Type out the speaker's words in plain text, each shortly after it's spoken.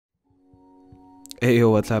Hey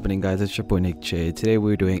yo, what's happening guys? It's your boy Nick Chae. Today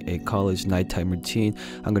we're doing a college nighttime routine.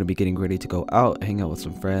 I'm going to be getting ready to go out, hang out with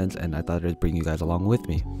some friends, and I thought I'd bring you guys along with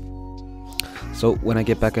me. So when I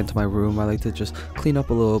get back into my room, I like to just clean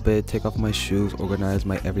up a little bit, take off my shoes, organize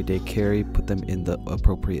my everyday carry, put them in the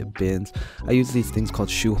appropriate bins. I use these things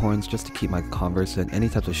called shoe horns just to keep my Converse and any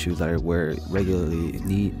types of shoes that I wear regularly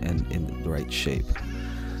neat and in the right shape.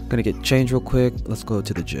 I'm going to get changed real quick. Let's go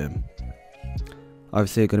to the gym.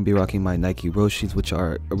 Obviously, I'm going to be rocking my Nike Roshis, which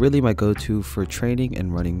are really my go-to for training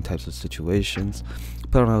and running types of situations.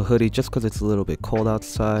 Put on a hoodie just because it's a little bit cold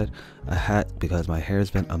outside, a hat because my hair has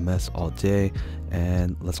been a mess all day,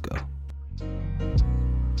 and let's go.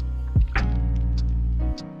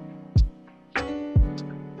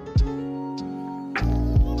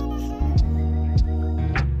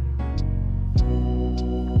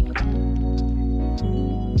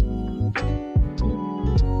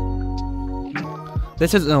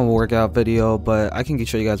 This isn't a workout video, but I can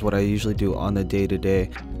show you guys what I usually do on the day-to-day.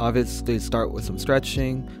 Obviously start with some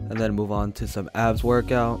stretching and then move on to some abs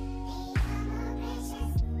workout.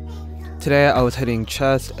 Today I was hitting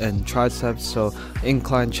chest and triceps, so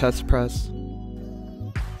incline chest press.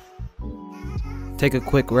 Take a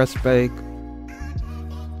quick rest break.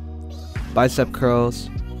 Bicep curls.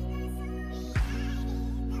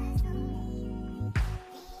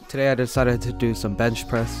 Today I decided to do some bench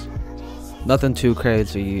press. Nothing too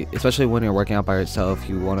crazy, especially when you're working out by yourself.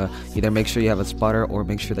 You want to either make sure you have a spotter or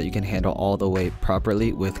make sure that you can handle all the weight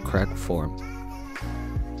properly with correct form.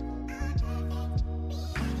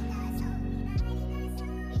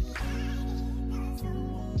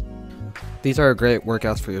 These are great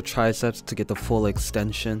workouts for your triceps to get the full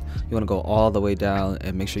extension. You want to go all the way down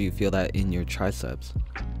and make sure you feel that in your triceps.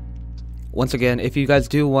 Once again, if you guys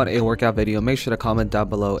do want a workout video, make sure to comment down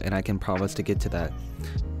below and I can promise to get to that.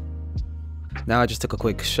 Now I just took a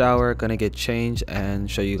quick shower, gonna get changed and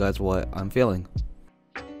show you guys what I'm feeling.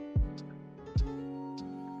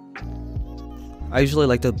 I usually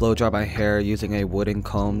like to blow dry my hair using a wooden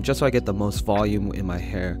comb just so I get the most volume in my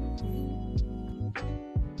hair.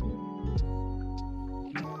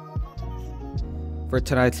 For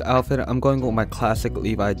tonight's outfit, I'm going with my classic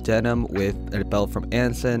Levi denim with a belt from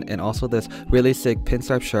Anson and also this really sick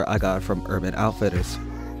pinstripe shirt I got from Urban Outfitters.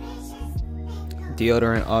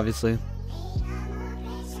 Deodorant, obviously.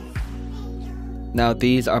 Now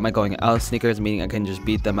these are my going out sneakers, meaning I can just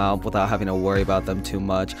beat them out without having to worry about them too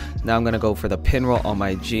much. Now I'm going to go for the pinroll on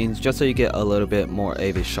my jeans just so you get a little bit more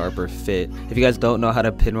of a sharper fit. If you guys don't know how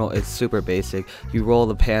to pinroll, it's super basic. You roll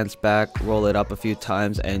the pants back, roll it up a few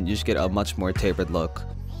times, and you just get a much more tapered look.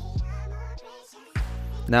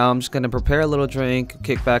 Now I'm just going to prepare a little drink,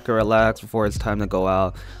 kick back and relax before it's time to go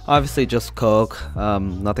out. Obviously just Coke,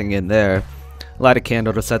 nothing in there. Light a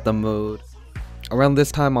candle to set the mood. Around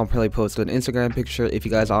this time, I'll probably post an Instagram picture. If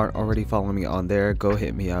you guys aren't already following me on there, go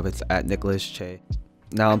hit me up. It's at Nicolas Chae.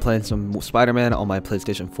 Now I'm playing some Spider-Man on my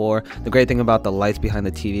PlayStation 4. The great thing about the lights behind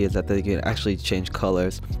the TV is that they can actually change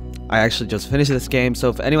colors. I actually just finished this game, so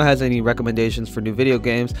if anyone has any recommendations for new video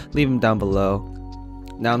games, leave them down below.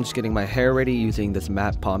 Now I'm just getting my hair ready using this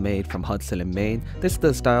matte pomade from Hudson and Maine. This is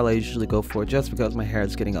the style I usually go for just because my hair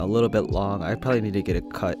is getting a little bit long. I probably need to get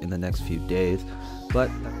it cut in the next few days. But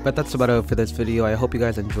that's about it for this video. I hope you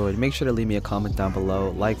guys enjoyed. Make sure to leave me a comment down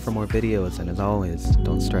below, like for more videos, and as always,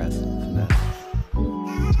 don't stress.